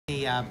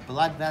The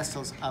blood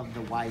vessels of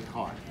the white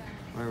heart.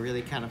 We're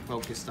really kind of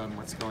focused on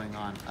what's going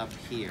on up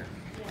here.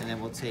 And then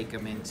we'll take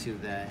them into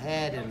the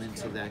head and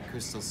into the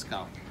crystal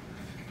skull.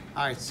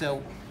 All right,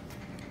 so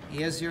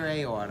here's your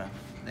aorta.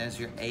 There's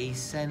your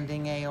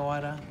ascending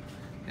aorta.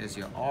 There's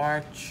your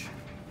arch,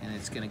 and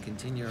it's going to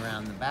continue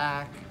around the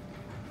back.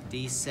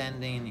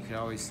 Descending, and you can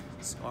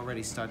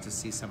already start to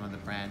see some of the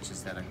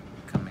branches that are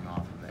coming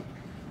off of it.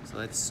 So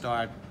let's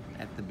start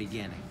at the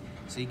beginning.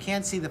 So you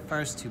can't see the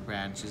first two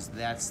branches.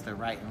 That's the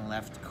right and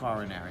left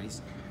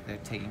coronaries. They're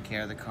taking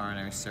care of the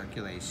coronary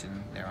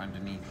circulation. They're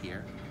underneath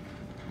here.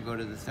 We'll go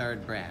to the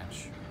third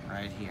branch,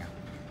 right here.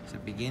 So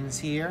it begins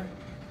here,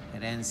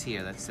 it ends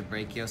here. That's the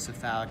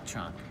brachiocephalic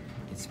trunk.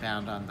 It's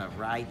found on the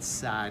right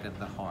side of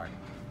the heart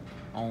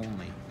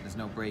only. There's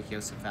no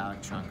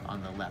brachiocephalic trunk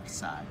on the left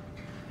side.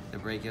 The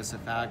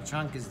brachiocephalic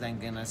trunk is then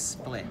going to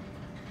split.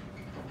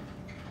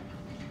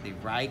 The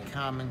right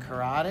common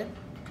carotid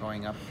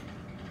going up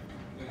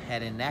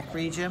head and neck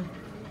region,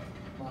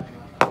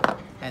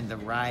 and the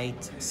right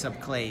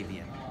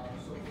subclavian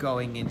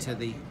going into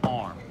the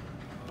arm.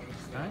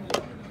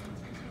 Okay?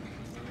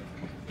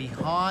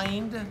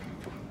 Behind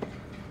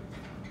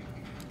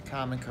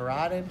common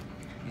carotid,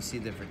 you see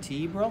the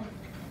vertebral.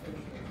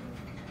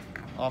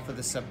 Off of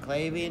the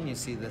subclavian, you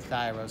see the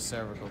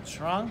thyrocervical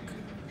trunk,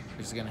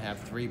 which is going to have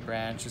 3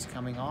 branches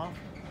coming off.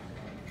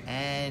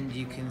 And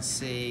you can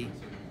see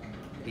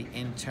the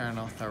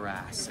internal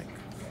thoracic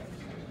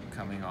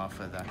coming off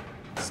of the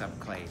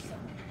subclavian.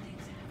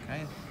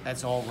 Okay?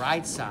 That's all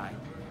right side.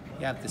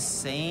 You have the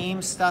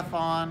same stuff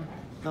on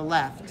the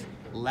left,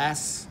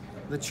 less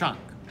the trunk.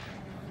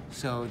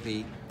 So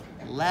the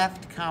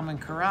left common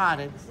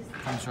carotid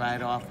comes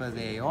right off of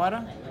the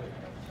aorta.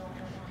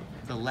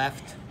 The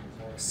left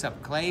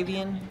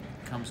subclavian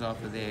comes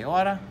off of the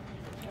aorta.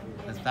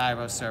 The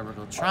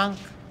thyrocervical trunk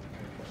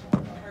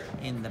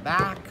in the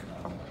back,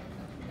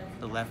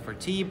 the left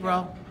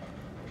vertebral,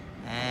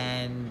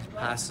 and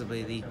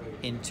possibly the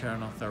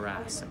internal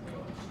thoracic.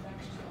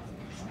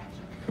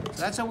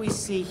 So that's what we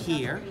see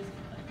here.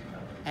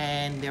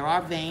 And there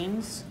are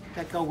veins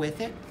that go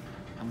with it.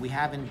 And we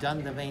haven't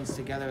done the veins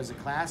together as a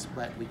class,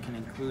 but we can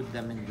include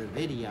them in the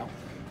video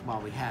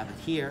while we have it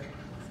here.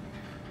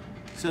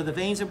 So the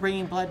veins are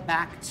bringing blood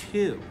back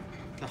to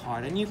the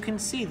heart. And you can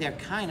see they're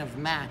kind of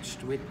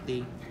matched with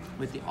the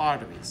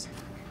arteries.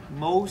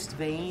 Most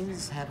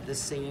veins have the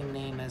same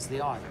name as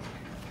the artery.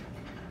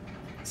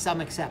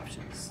 Some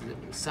exceptions.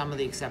 Some of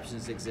the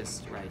exceptions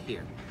exist right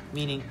here.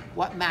 Meaning,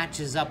 what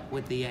matches up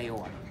with the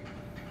aorta?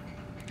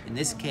 In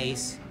this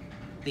case,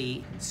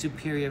 the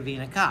superior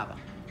vena cava.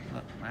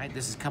 Look, right?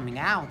 This is coming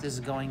out, this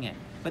is going in.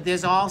 But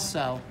there's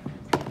also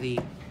the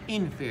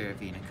inferior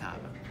vena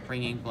cava,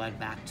 bringing blood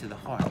back to the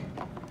heart.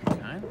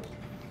 Okay?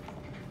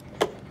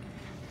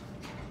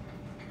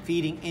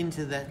 Feeding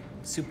into the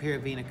superior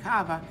vena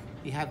cava,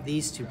 you have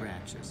these 2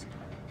 branches.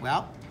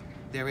 Well,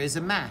 there is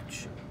a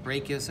match.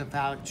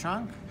 Brachiocephalic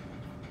trunk,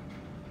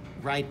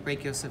 right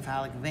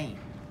brachiocephalic vein.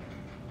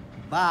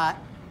 But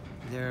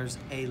there's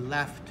a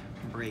left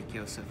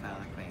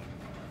brachiocephalic vein.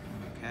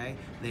 Okay?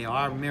 They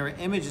are mirror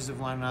images of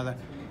one another,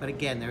 but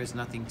again, there is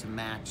nothing to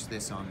match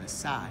this on this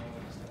side.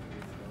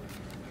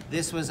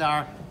 This was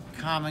our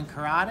common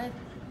carotid.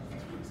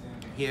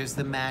 Here's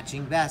the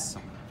matching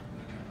vessel.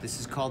 This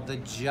is called the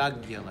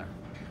jugular.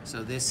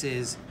 So this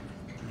is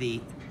the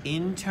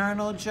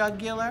internal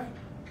jugular,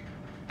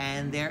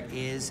 and there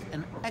is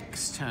an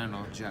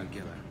external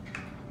jugular.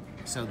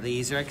 So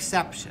these are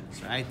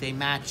exceptions, right? They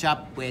match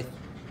up with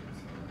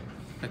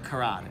the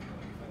carotid.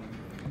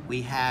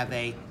 We have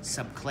a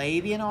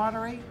subclavian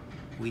artery.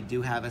 We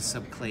do have a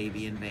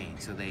subclavian vein,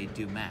 so they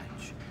do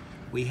match.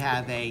 We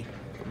have a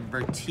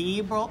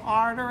vertebral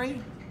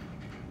artery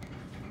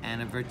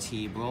and a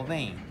vertebral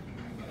vein.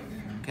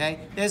 Okay?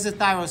 There's a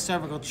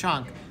thyrocervical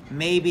trunk.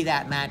 Maybe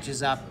that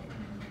matches up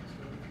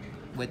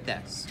with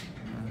this.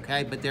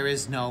 Okay? But there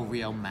is no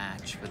real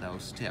match for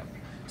those 2.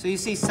 So you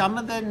see some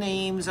of the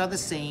names are the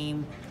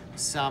same,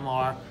 some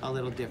are a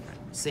little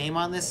different. Same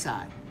on this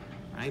side.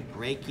 Right?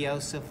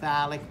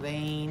 Brachiocephalic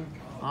vein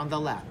on the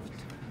left.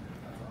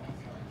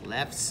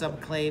 Left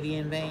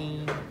subclavian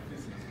vein.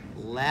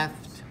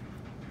 Left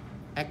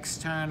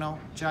external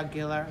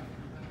jugular.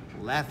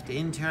 Left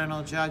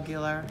internal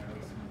jugular.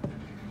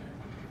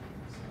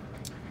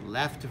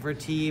 Left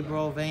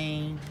vertebral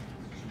vein.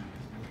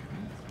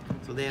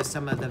 So there's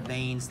some of the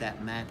veins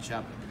that match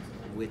up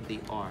with the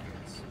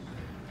arteries.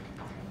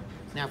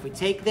 Now if we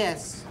take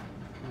this,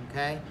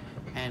 okay,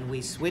 and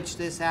we switch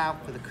this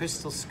out for the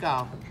crystal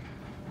skull,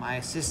 my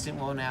assistant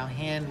will now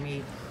hand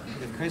me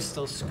the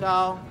crystal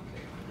skull.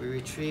 We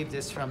retrieved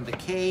this from the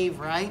cave,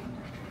 right?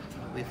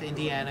 With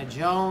Indiana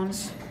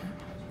Jones.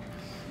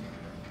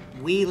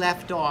 We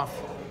left off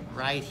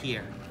right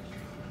here.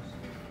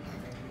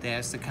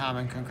 There's the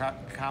common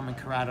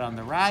carotid on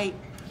the right,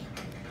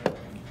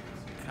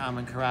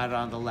 common carotid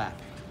on the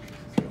left.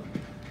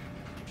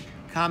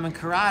 Common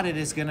carotid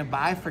is going to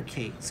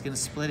bifurcate. It's going to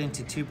split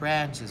into 2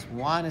 branches.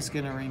 One is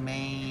going to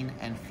remain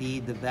and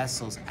feed the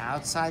vessels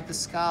outside the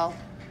skull,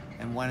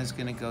 and one is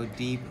going to go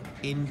deep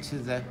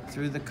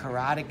through the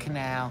carotid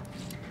canal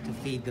to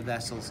feed the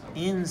vessels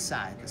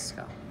inside the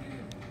skull.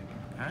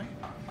 Okay?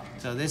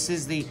 So this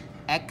is the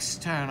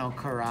external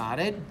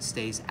carotid,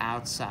 stays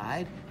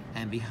outside,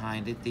 and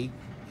behind it the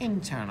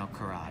internal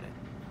carotid.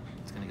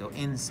 It's going to go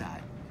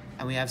inside.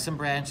 And we have some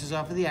branches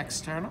off of the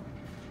external,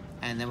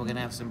 and then we're going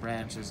to have some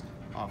branches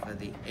off of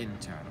the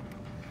internal.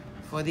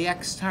 For the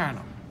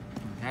external,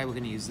 okay, we're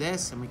going to use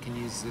this, and we can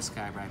use this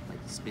guy right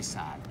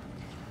beside.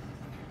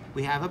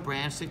 We have a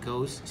branch that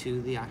goes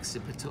to the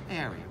occipital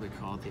area. We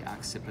call it the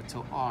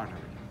occipital artery,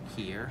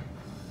 here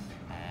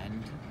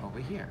and over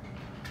here.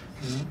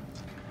 Mm-hmm.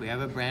 We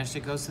have a branch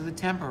that goes to the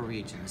temporal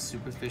region, the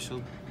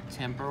superficial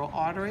temporal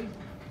artery,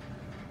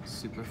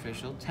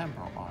 superficial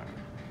temporal artery.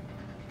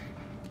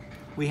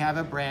 We have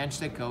a branch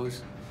that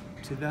goes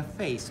to the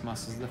face,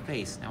 muscles of the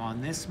face. Now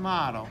on this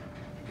model,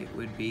 it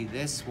would be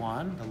this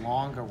one, the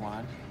longer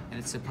one, and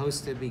it's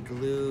supposed to be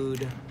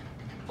glued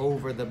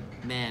over the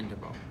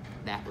mandible.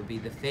 That would be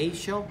the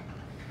facial.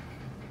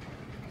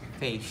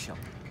 Okay?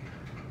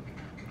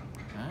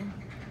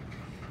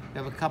 We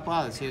have a couple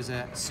others. Here's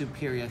a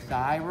superior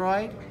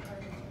thyroid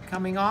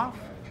coming off.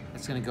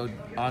 It's going to go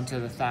onto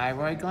the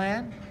thyroid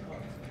gland.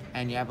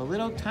 And you have a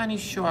little tiny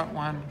short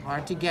one,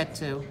 hard to get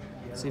to.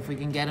 See if we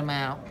can get him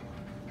out.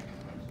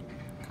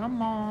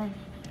 Come on.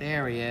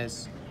 There he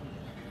is.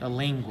 The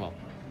lingual.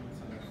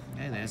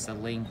 Okay, there's the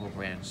lingual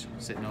branch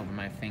sitting over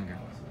my finger.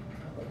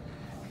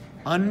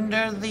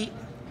 Under the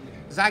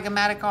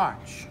zygomatic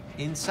arch,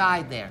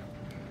 inside there,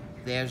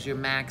 there's your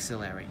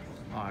maxillary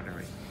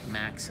artery.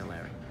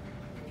 Maxillary.